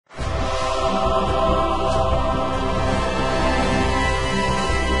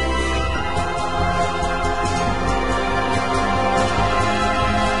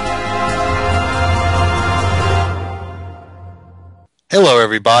Hello,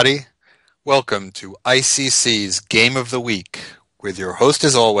 everybody. Welcome to ICC's Game of the Week, with your host,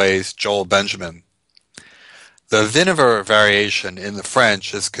 as always, Joel Benjamin. The Winawer Variation in the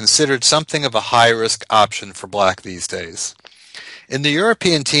French is considered something of a high-risk option for black these days. In the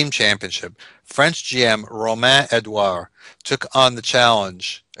European Team Championship, French GM Romain Edouard took on the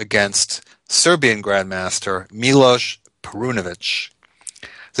challenge against Serbian grandmaster Milos Perunovic.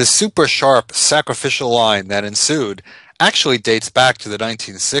 The super sharp sacrificial line that ensued actually dates back to the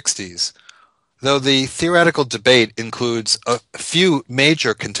 1960s, though the theoretical debate includes a few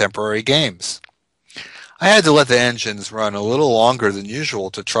major contemporary games. I had to let the engines run a little longer than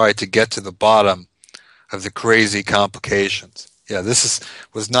usual to try to get to the bottom of the crazy complications. Yeah,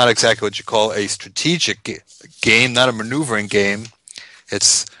 was not exactly what you call a strategic game, not a maneuvering game.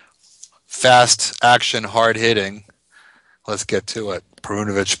 It's fast action, hard hitting. Let's get to it.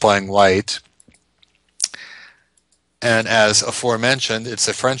 Perunovic playing white. And as aforementioned, it's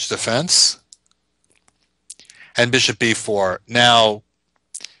a French defense. And bishop b4. Now,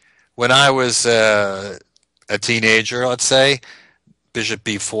 when I was a teenager, let's say, bishop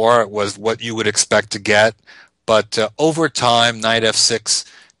b4 was what you would expect to get. But over time, knight f6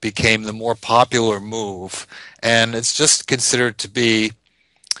 became the more popular move. And it's just considered to be,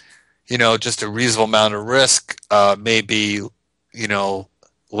 just a reasonable amount of risk, maybe,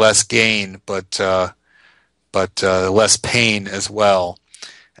 less gain, but less pain as well.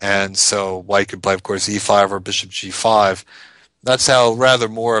 And so white could play, of course, e5 or bishop g5. That's how rather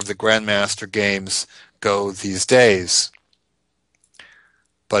more of the grandmaster games go these days.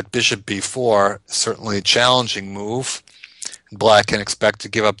 But bishop b4, certainly a challenging move. Black can expect to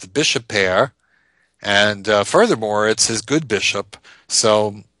give up the bishop pair. And furthermore, it's his good bishop.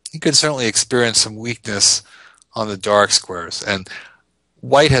 So he could certainly experience some weakness on the dark squares. And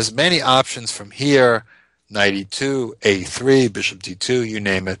white has many options from here. Knight e2, a3, bishop d2, you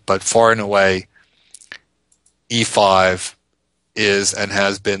name it. But far and away, e5 is and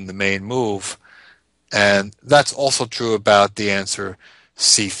has been the main move. And that's also true about the answer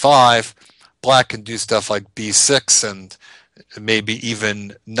c5. Black can do stuff like b6 and maybe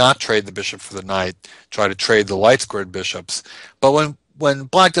even not trade the bishop for the knight, try to trade the light squared bishops. But when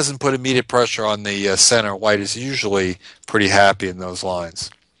black doesn't put immediate pressure on the center, white is usually pretty happy in those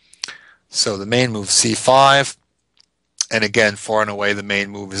lines. So the main move c5, and again, far and away, the main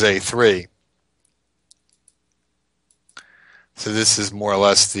move is a3. So this is more or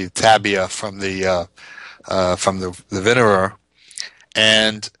less the tabia from the Winawer.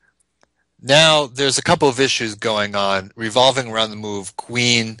 And now there's a couple of issues going on revolving around the move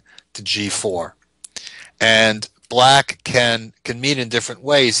queen to g4. And black can meet in different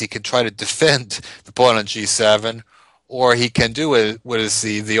ways. He can try to defend the pawn on g7, or he can do what is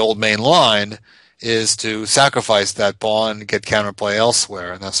the old main line, is to sacrifice that pawn and get counterplay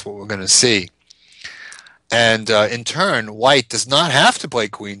elsewhere, and that's what we're going to see. And in turn, white does not have to play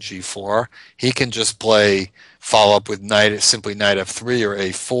queen g4. He can just follow up with simply knight f3 or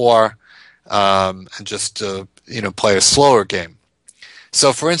a4, and just play a slower game.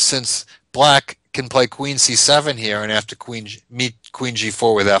 So, for instance, black can play queen c7 here, and after meet queen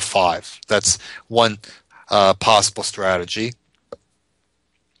g4 with f5. That's one possible strategy.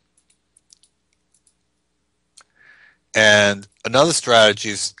 And another strategy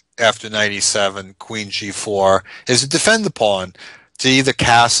is after knight e7, queen g4, is to defend the pawn to either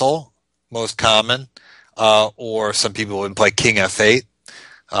castle, most common, or some people would play king f8,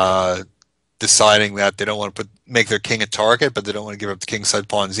 deciding that they don't want to make their king a target, but they don't want to give up the kingside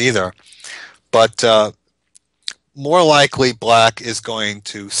pawns either. But more likely, black is going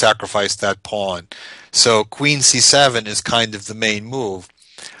to sacrifice that pawn. So queen c7 is kind of the main move.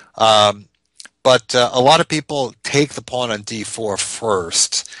 But a lot of people take the pawn on d4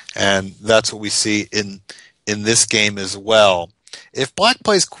 first, and that's what we see in this game as well. If black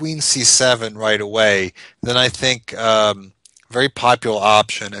plays queen c7 right away, then I think very popular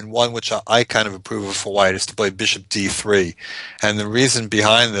option, and one which I kind of approve of for white, is to play bishop d3. And the reason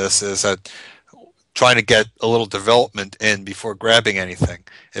behind this is that trying to get a little development in before grabbing anything.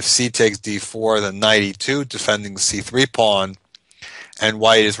 If c takes d4, then knight e2, defending the c3 pawn, and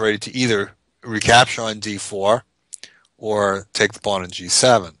white is ready to either recapture on d4 or take the pawn on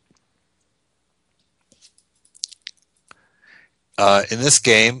g7. In this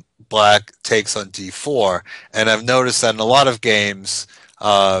game, black takes on d4, and I've noticed that in a lot of games,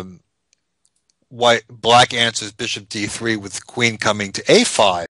 black answers bishop d3 with the queen coming to a5.